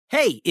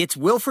Hey, it's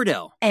Will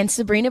Friedle. And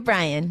Sabrina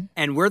Bryan.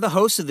 And we're the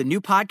hosts of the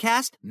new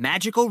podcast,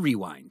 Magical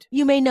Rewind.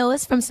 You may know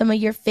us from some of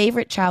your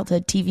favorite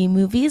childhood TV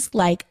movies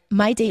like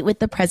My Date with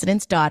the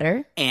President's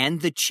Daughter.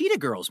 And the Cheetah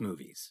Girls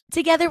movies.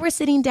 Together, we're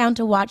sitting down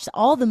to watch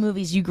all the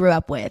movies you grew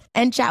up with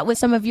and chat with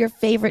some of your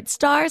favorite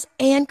stars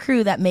and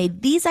crew that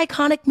made these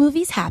iconic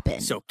movies happen.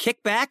 So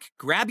kick back,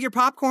 grab your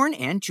popcorn,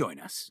 and join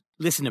us.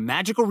 Listen to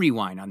Magical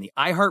Rewind on the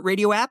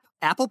iHeartRadio app,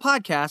 Apple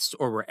Podcasts,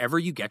 or wherever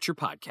you get your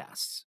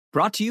podcasts.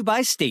 Brought to you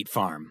by State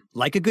Farm.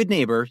 Like a good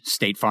neighbor,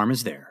 State Farm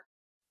is there.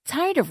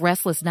 Tired of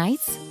restless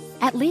nights?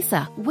 At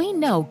Leesa, we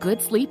know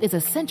good sleep is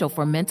essential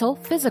for mental,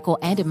 physical,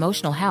 and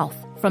emotional health.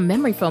 From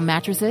memory foam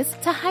mattresses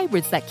to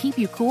hybrids that keep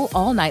you cool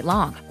all night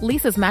long,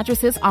 Leesa's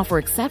mattresses offer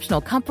exceptional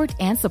comfort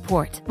and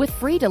support with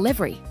free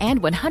delivery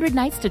and 100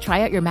 nights to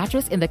try out your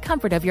mattress in the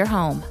comfort of your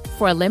home.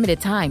 For a limited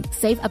time,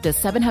 save up to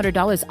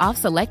 $700 off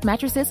select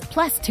mattresses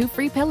plus 2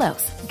 free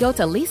pillows. Go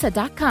to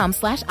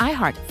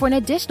leesa.com/iHeart for an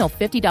additional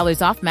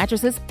 $50 off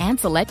mattresses and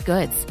select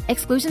goods.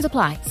 Exclusions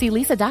apply. See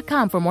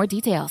leesa.com for more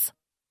details.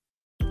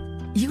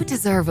 You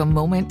deserve a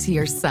moment to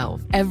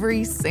yourself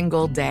every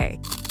single day.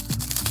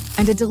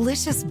 And a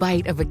delicious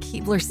bite of a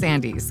Keebler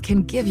Sandies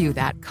can give you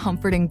that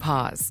comforting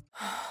pause.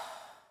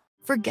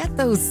 Forget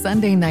those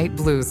Sunday night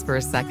blues for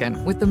a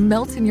second with the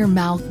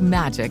melt-in-your-mouth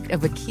magic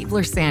of a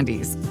Keebler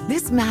Sandies.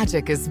 This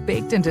magic is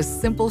baked into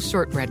simple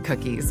shortbread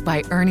cookies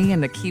by Ernie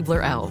and the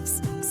Keebler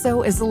Elves.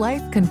 So as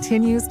life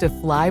continues to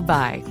fly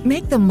by,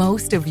 make the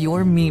most of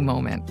your me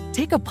moment.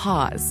 Take a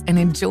pause and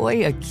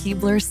enjoy a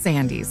Keebler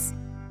Sandies.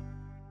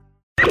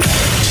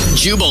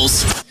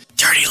 Jubal's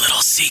dirty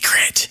little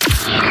secret.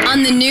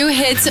 On the new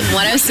hits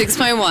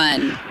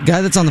 106.1.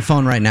 Guy that's on the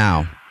phone right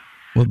now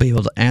will be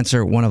able to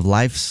answer one of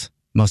life's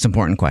most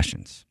important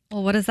questions.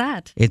 Well, what is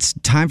that? It's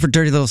time for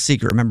Dirty Little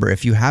Secret. Remember,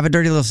 if you have a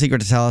dirty little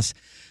secret to tell us,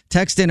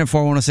 text in at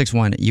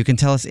 41061. You can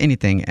tell us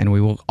anything, and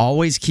we will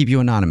always keep you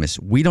anonymous.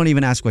 We don't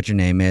even ask what your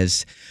name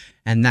is,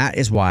 and that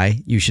is why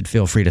you should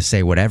feel free to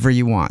say whatever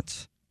you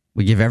want.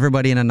 We give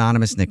everybody an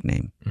anonymous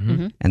nickname,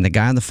 and the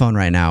guy on the phone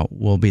right now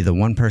will be the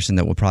one person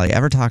that we'll probably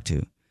ever talk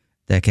to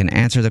that can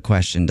answer the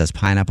question, does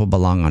pineapple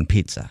belong on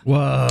pizza?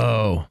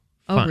 Whoa.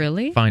 Oh,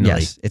 really? Finally.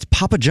 Yes, it's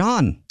Papa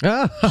John.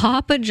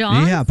 Papa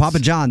John? Yeah, Papa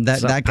John.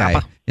 That guy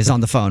Papa? is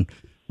on the phone.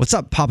 What's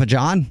up, Papa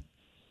John?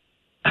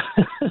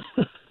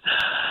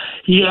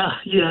 Yeah,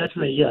 that's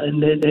me. Yeah,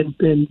 and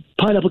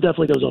pineapple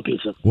definitely goes on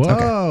pizza.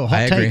 Whoa, Okay.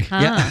 I hot agree. take.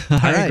 Yeah, I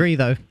All right. agree,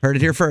 though. Heard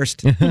it here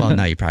first. Well,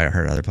 no, you probably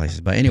heard other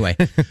places. But anyway,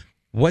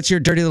 what's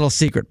your dirty little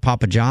secret,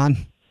 Papa John?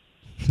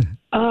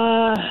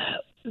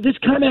 This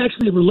kind of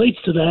actually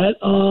relates to that,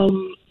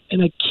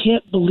 and I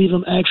can't believe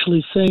I'm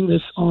actually saying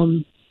this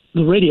on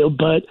the radio,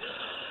 but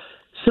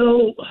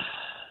so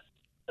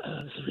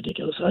this is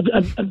ridiculous.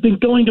 I've been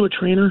going to a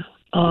trainer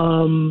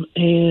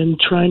and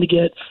trying to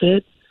get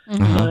fit,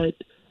 but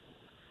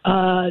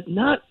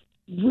not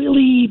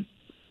really.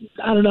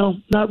 I don't know,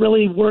 not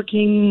really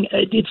working.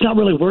 It's not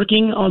really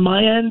working on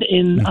my end,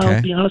 and Okay.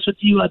 I'll be honest with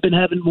you, I've been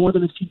having more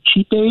than a few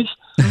cheat days.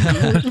 All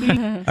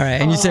right,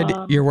 and you said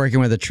you're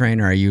working with a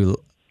trainer. Are you,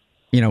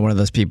 one of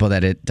those people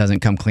that it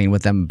doesn't come clean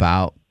with them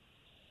about,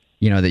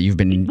 that you've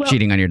been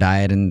cheating on your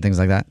diet and things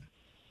like that?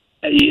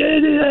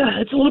 Yeah,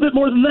 it's a little bit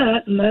more than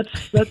that, and that's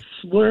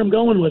where I'm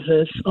going with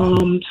this.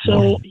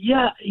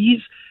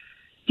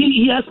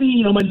 He asked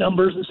me, my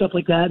numbers and stuff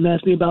like that, and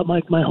asked me about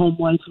my home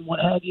life and what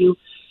have you.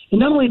 And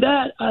not only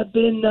that, I've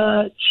been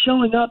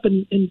showing up,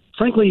 and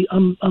frankly,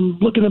 I'm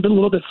looking a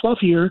little bit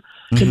fluffier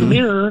in the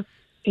mirror.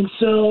 And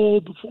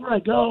so before I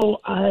go,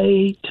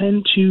 I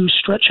tend to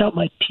stretch out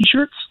my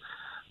T-shirts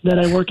that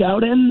I work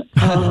out in,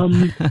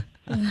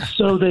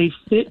 so they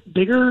fit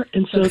bigger,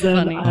 and so That's then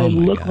funny. I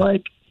look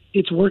like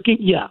it's working.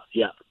 Yeah.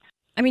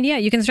 I mean, yeah,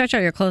 you can stretch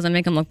out your clothes and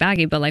make them look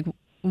baggy, but like,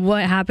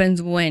 what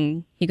happens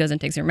when he goes and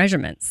takes your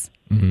measurements?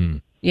 Mm-hmm.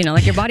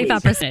 Like your body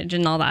fat percentage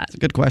and all that. It's a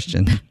good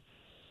question.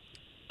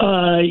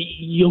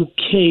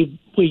 Okay.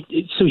 Wait,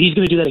 so he's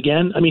going to do that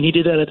again? I mean, he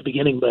did that at the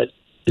beginning, but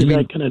is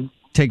that going to...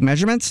 Take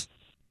measurements?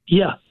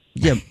 Yeah.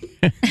 Yeah.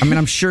 I mean,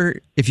 I'm sure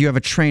if you have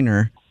a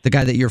trainer, the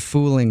guy that you're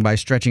fooling by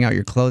stretching out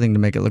your clothing to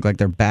make it look like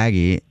they're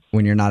baggy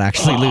when you're not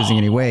actually losing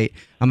any weight,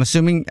 I'm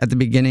assuming at the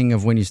beginning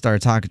of when you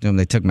started talking to him,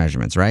 they took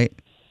measurements, right?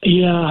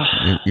 Yeah.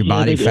 Your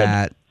body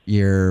fat,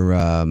 your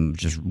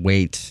just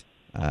weight,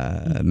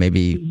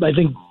 maybe... I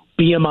think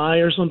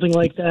BMI or something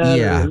like that.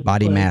 Yeah,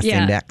 body mass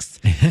index.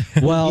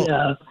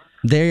 Well,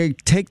 they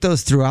take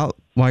those throughout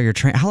while you're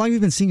training. How long have you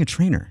been seeing a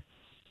trainer?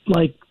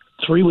 Like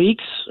 3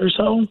 weeks or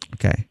so.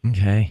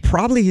 Okay.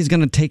 Probably he's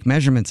going to take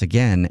measurements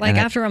again. Like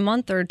after a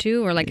month or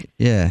two, or like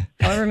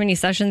however many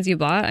sessions you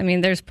bought. I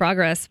mean, there's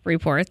progress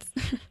reports.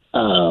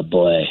 Oh,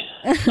 boy.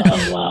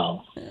 Oh,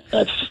 wow.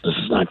 This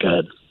is not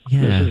good.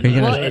 Yeah. Are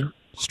you going to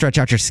stretch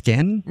out your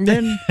skin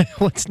then?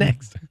 What's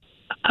next?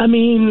 I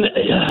mean,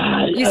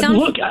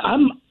 sound-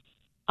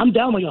 I'm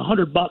down like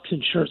 $100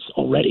 in shirts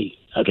already.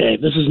 Okay,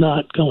 this is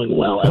not going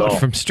well at all.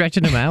 From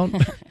stretching them out?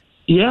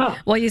 Yeah.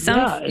 Well, you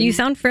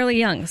sound fairly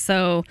young,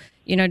 so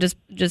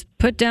just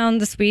put down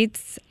the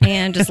sweets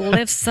and just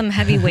lift some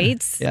heavy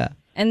weights. Yeah.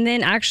 and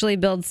then actually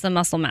build some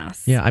muscle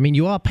mass. Yeah, I mean,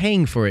 you are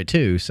paying for it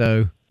too,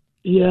 so.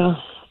 Yeah,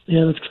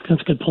 that's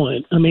a good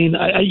point. I mean,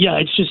 I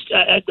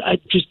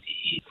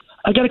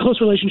got a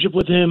close relationship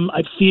with him.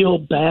 I feel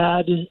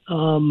bad.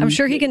 I'm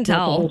sure he can about the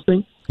tell. whole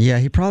thing. Yeah,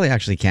 he probably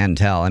actually can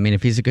tell. I mean,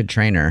 if he's a good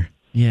trainer.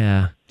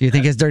 Yeah. Do you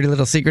think his dirty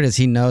little secret is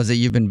he knows that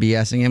you've been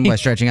BSing him by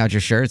stretching out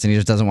your shirts and he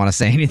just doesn't want to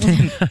say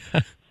anything?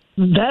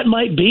 That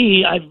might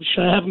be.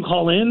 Should I have him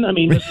call in? I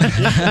mean,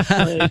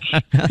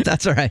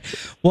 That's all right.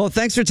 Well,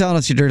 thanks for telling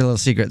us your dirty little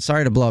secret.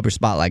 Sorry to blow up your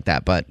spot like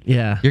that, but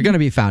yeah, you're going to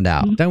be found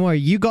out. Don't worry.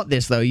 You got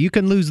this, though. You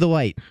can lose the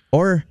weight.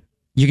 Or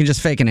you can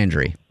just fake an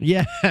injury.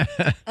 Yeah.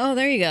 Oh,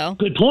 there you go.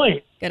 Good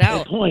point. Get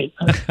out. Good point.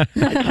 I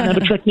kind of have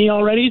a trick knee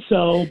already,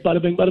 so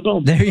bada bing, bada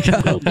boom. There you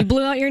go. You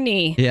blew out your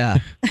knee. Yeah.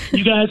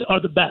 You guys are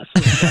the best.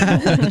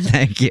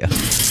 Thank you.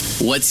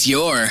 What's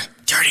your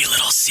dirty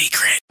little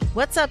secret?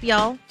 What's up,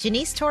 y'all?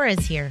 Janice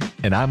Torres here.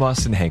 And I'm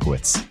Austin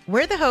Hankwitz.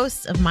 We're the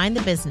hosts of Mind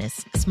the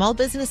Business, Small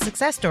Business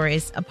Success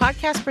Stories, a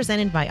podcast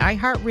presented by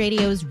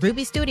iHeartRadio's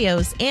Ruby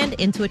Studios and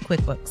Intuit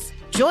QuickBooks.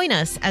 Join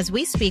us as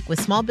we speak with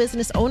small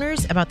business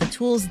owners about the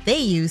tools they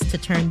use to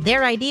turn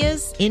their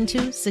ideas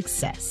into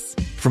success.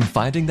 From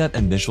finding that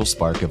initial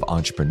spark of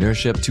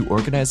entrepreneurship to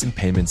organizing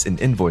payments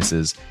and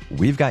invoices,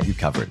 we've got you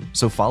covered.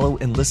 So follow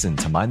and listen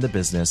to Mind the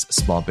Business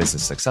Small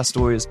Business Success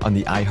Stories on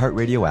the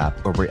iHeartRadio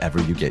app or wherever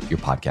you get your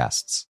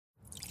podcasts.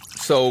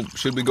 So,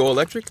 should we go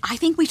electric? I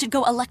think we should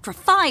go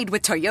electrified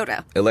with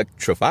Toyota.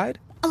 Electrified?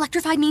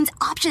 Electrified means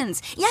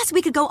options. Yes,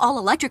 we could go all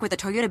electric with the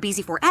Toyota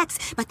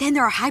BZ4X, but then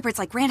there are hybrids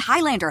like Grand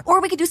Highlander, or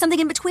we could do something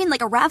in between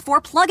like a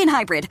RAV4 plug-in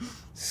hybrid.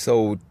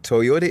 So,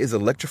 Toyota is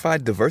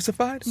electrified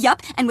diversified?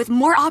 Yup, and with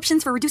more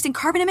options for reducing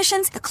carbon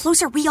emissions, the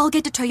closer we all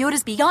get to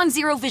Toyota's Beyond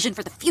Zero vision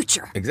for the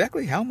future.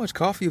 Exactly how much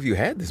coffee have you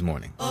had this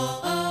morning?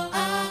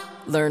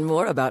 Learn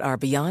more about our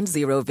Beyond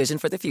Zero vision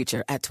for the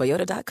future at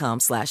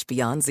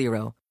toyota.com/Beyond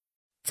Zero.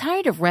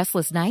 Tired of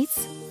restless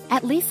nights?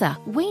 At Leesa,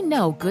 we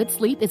know good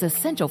sleep is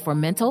essential for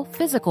mental,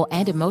 physical,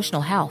 and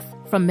emotional health.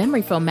 From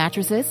memory foam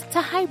mattresses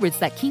to hybrids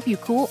that keep you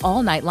cool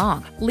all night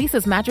long,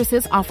 Leesa's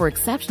mattresses offer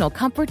exceptional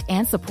comfort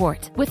and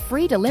support with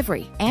free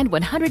delivery and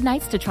 100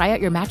 nights to try out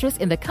your mattress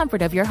in the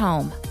comfort of your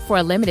home. For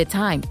a limited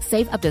time,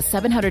 save up to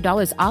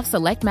 $700 off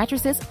select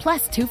mattresses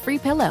plus 2 free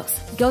pillows.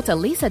 Go to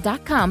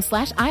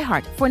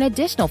leesa.com/iHeart for an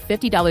additional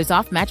 $50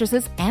 off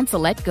mattresses and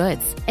select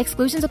goods.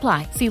 Exclusions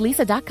apply. See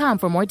leesa.com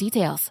for more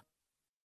details.